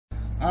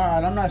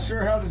Alright, I'm not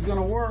sure how this is going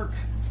to work,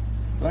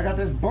 but I got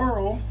this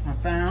burl I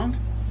found.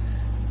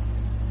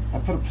 I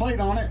put a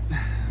plate on it,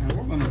 and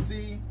we're going to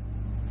see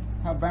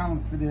how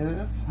balanced it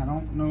is. I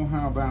don't know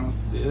how balanced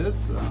it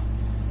is.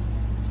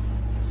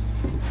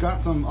 It's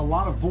got a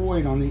lot of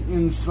void on the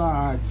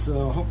inside,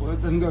 so hopefully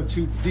it doesn't go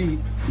too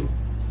deep.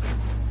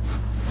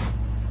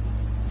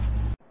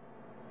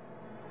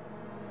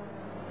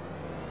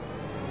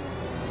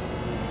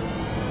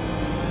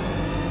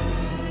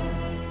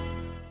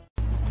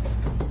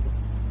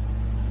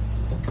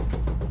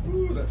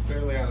 Ooh, that's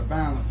fairly out of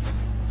balance.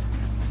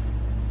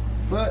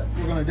 But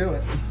we're going to do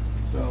it.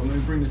 So let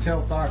me bring the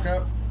tailstock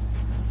up.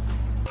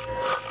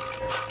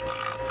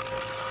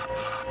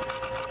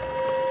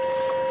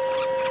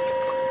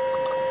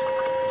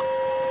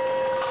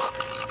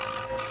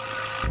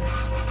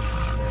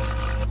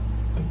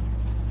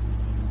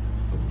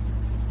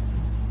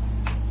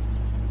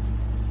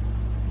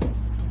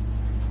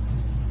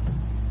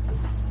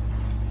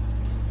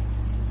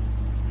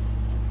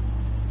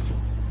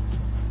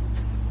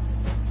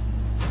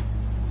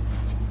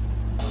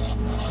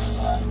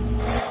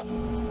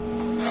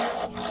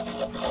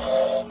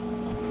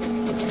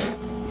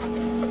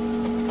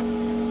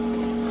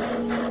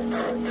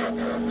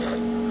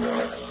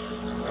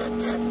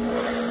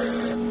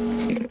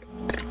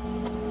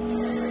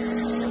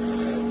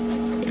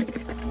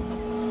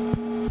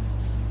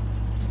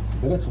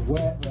 But it's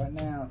wet right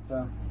now,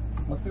 so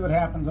let's see what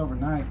happens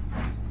overnight.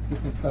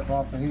 Get this stuff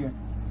off of here.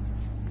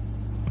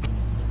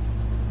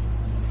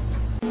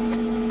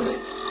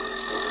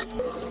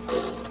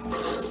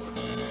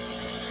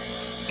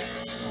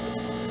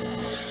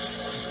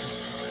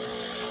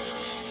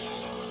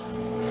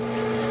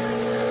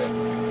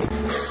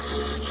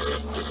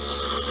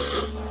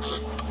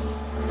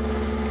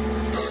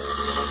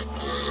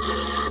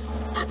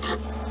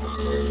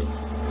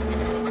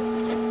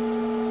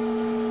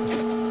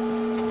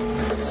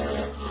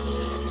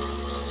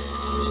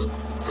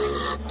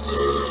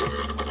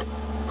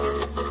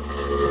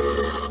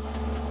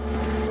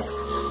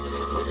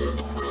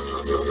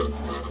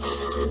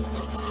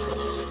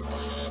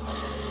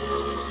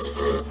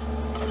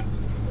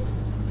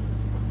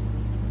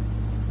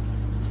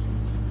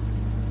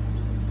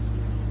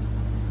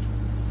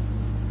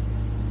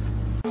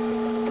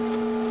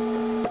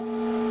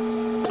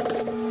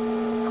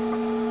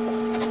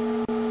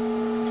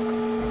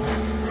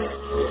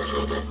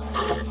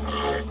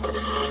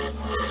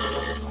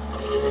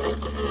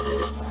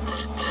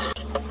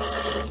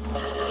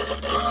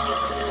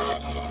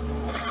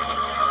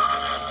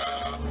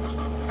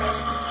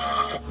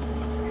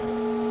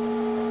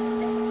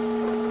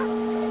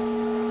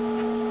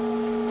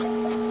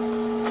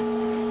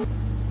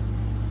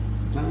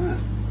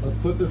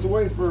 Put this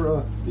away for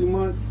a few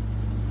months,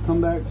 come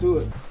back to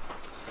it.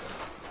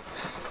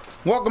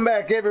 Welcome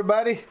back,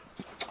 everybody.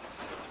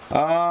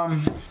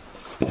 Not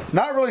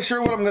really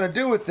sure what I'm going to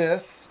do with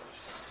this.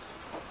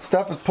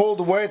 Stuff is pulled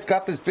away. It's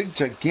got this big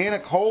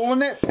gigantic hole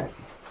in it.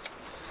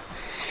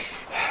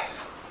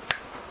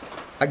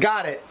 I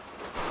got it.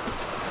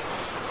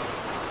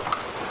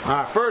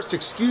 Alright, first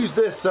excuse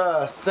this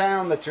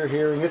sound that you're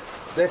hearing.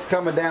 It's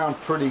coming down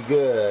pretty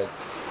good.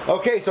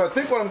 Okay, so I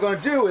think what I'm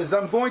going to do is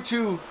I'm going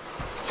to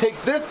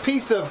take this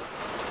piece of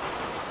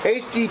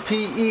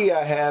HDPE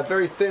I have,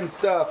 very thin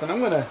stuff, and I'm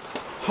going to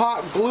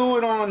hot glue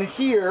it on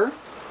here,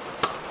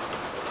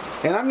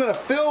 and I'm going to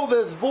fill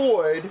this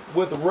void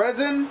with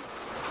resin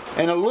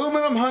and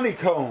aluminum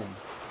honeycomb.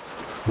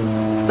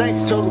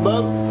 Thanks, Total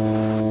Boat.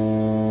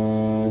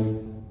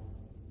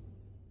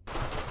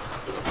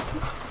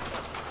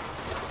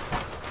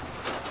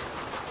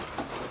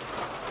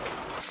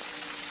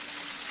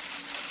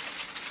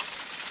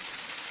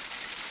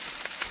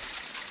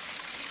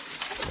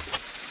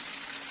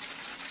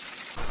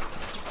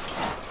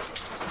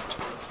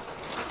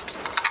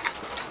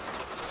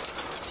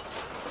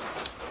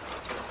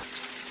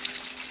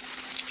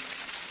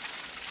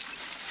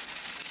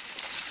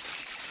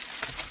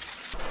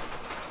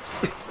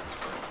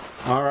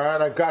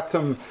 Alright, I've got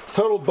some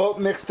Total Boat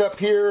mixed up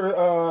here.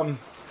 I'm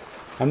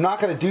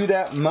not going to do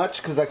that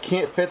much because I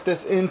can't fit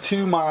this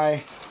into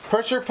my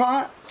pressure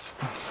pot.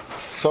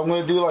 So I'm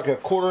going to do like a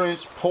 1/4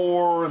 inch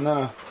pour and then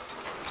a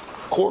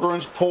 1/4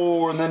 inch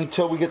pour, and then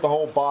until we get the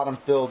whole bottom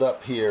filled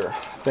up here.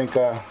 I think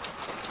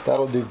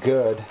that'll do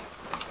good.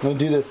 I'm going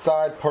to do this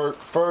side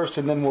part first,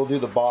 and then we'll do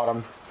the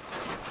bottom.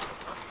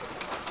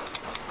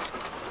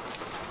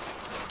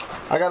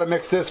 I got to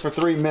mix this for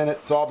 3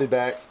 minutes, so I'll be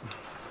back.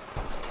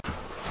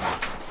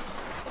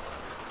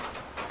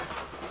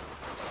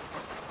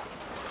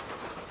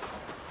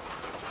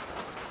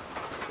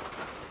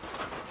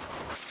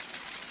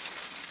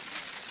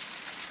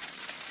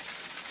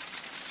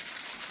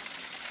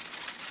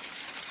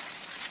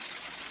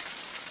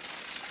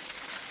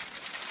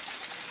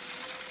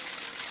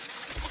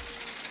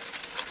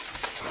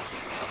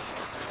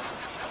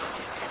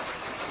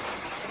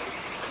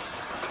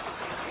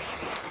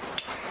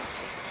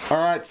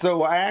 Alright,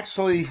 so I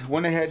actually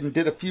went ahead and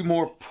did a few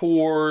more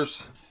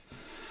pours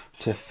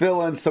to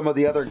fill in some of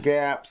the other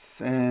gaps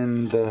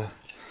and the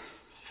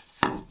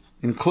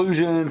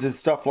inclusions and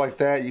stuff like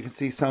that. You can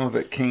see some of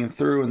it came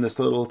through in this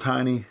little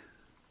tiny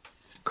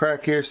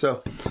crack here.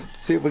 So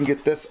see if we can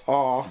get this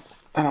off.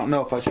 I don't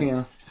know if I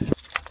can.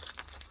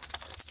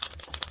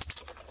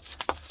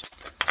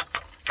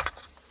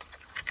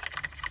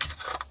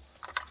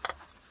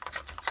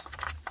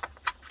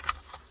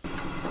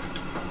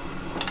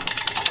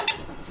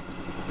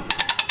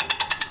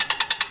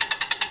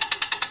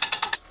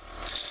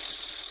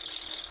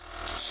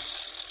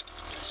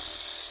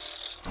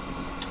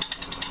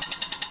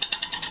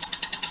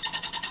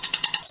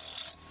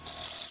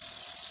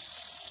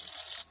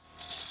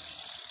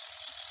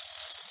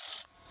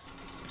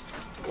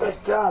 Good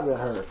God, that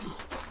hurts.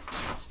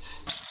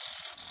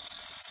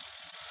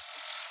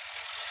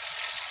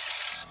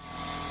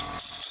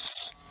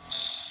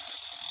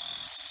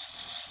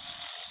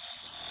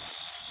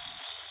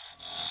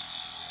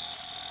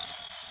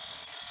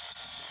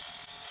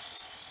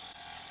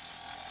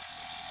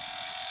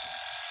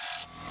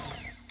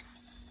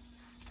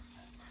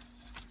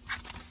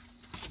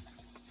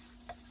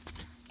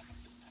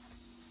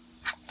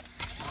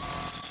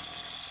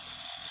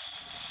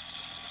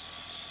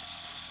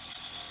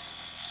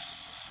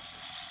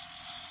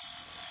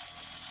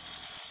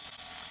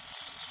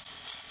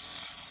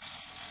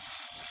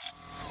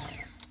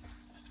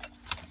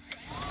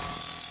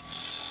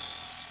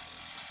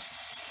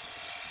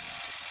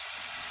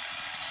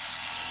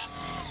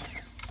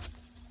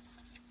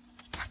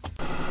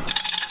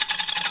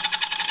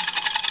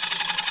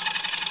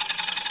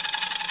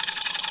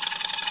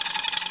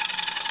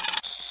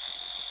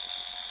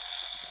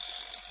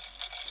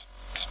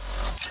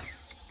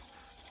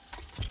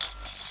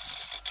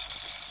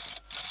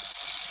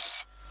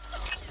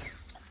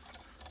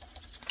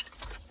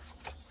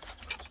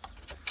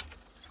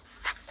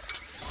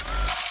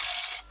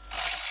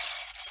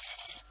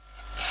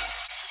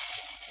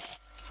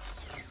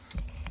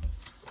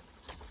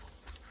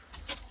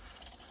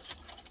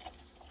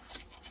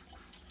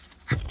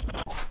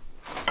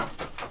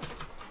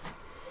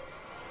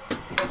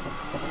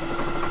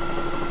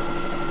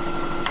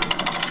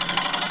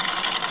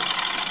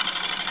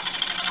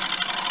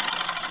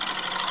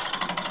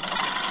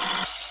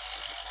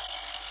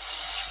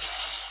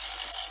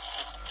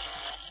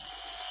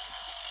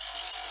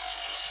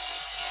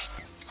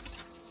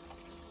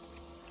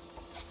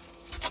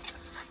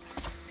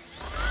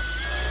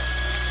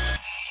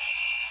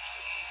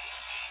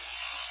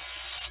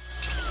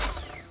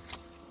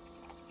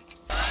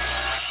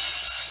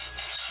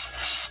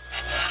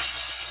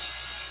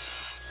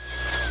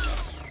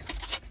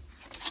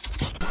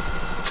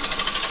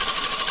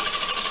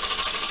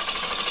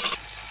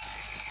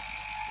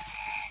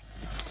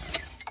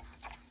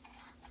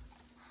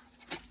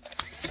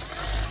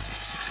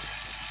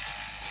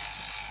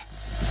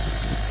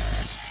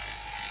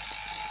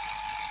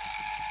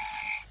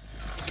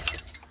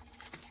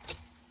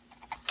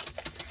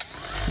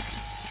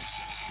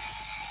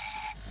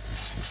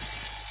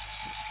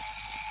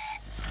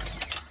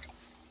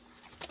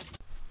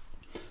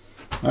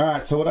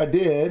 Alright, so what I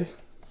did,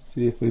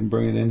 see if we can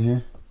bring it in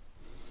here,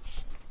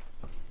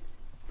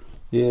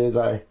 is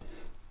I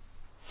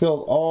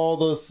filled all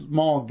those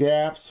small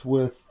gaps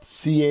with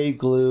CA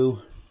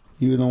glue,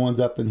 even the ones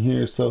up in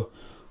here. So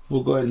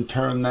we'll go ahead and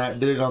turn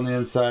that, did it on the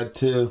inside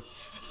too,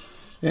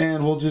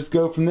 and we'll just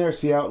go from there,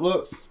 see how it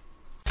looks.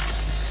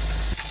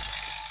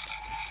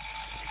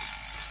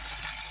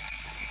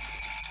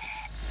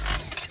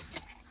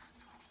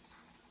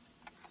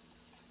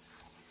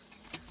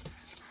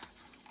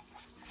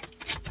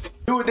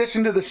 New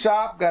addition to the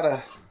shop,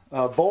 got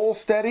a bowl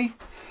steady.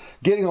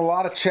 Getting a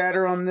lot of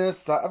chatter on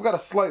this. I've got a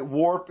slight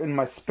warp in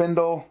my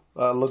spindle.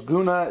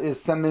 Laguna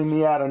is sending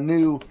me out a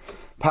new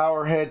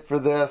power head for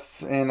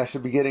this, and I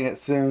should be getting it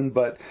soon.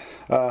 But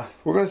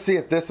we're going to see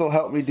if this will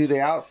help me do the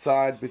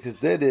outside, because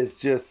that is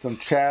just some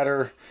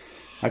chatter.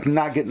 I'm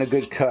not getting a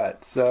good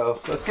cut.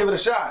 So let's give it a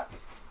shot.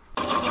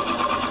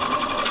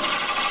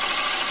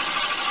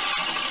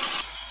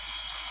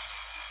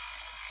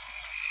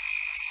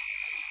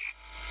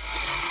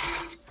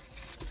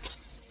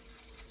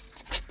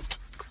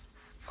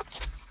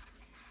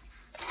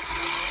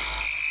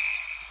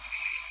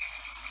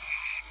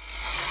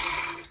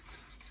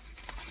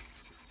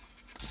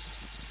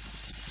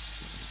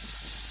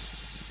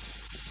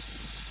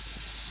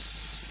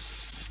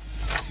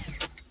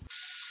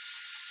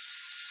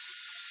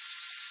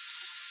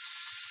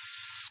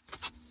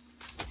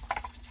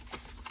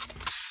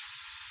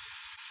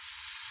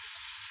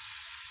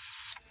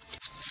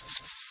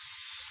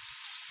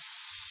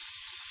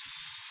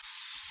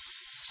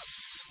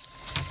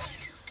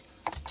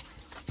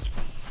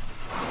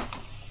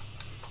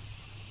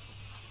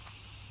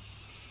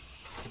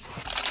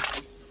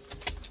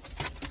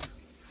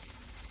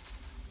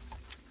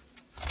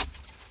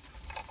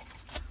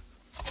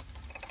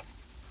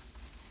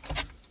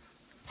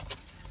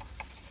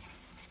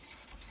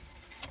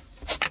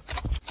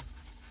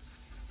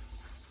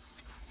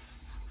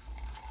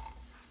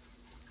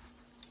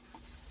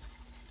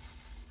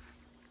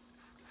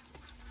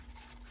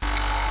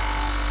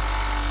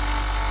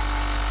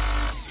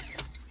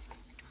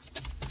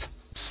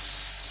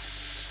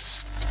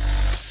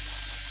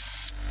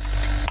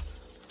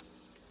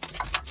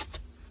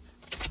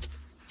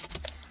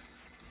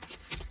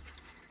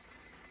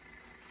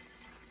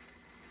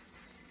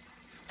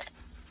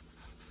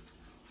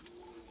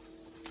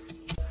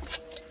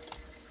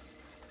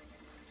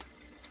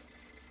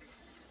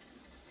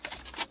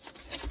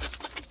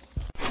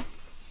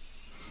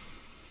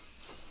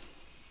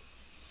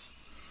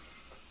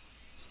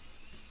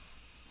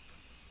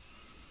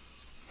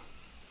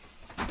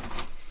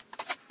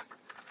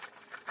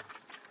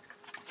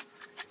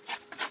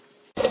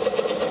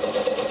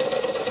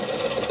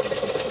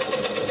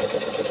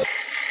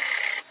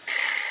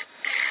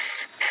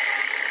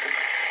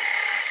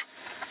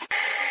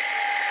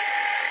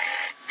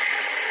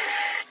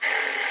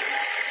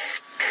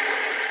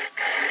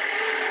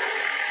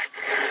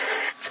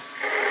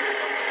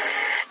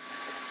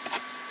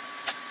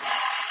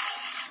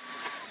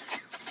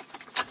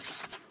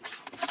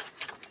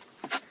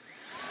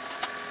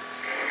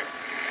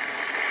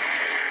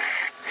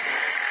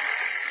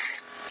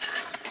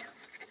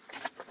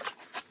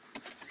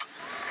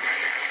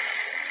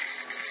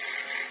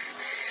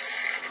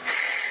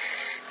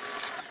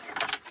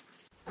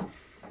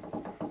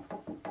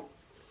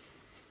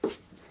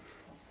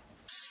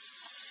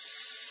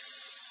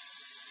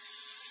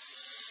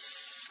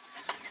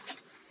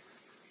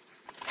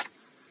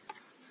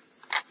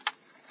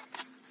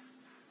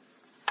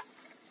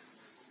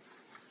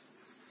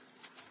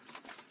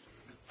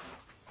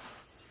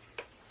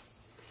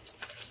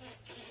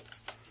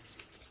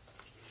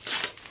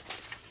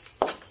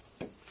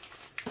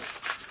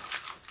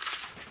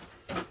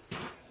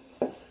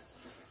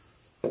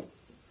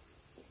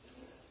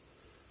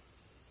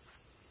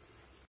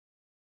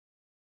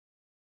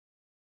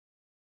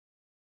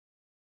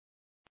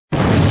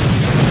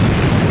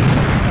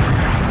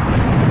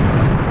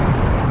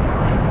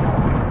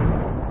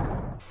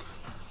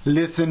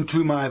 Listen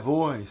to my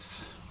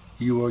voice.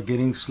 You are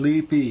getting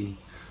sleepy.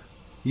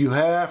 You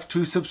have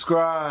to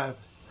subscribe.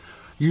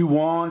 You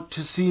want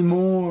to see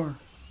more.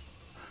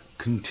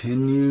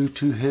 Continue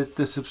to hit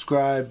the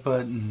subscribe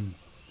button.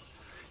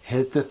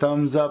 Hit the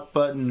thumbs up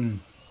button.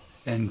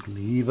 And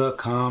leave a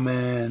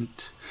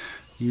comment.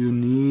 You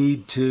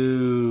need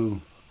to.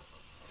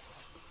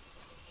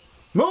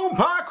 Moon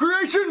Pie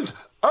Creations!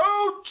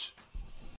 Oh!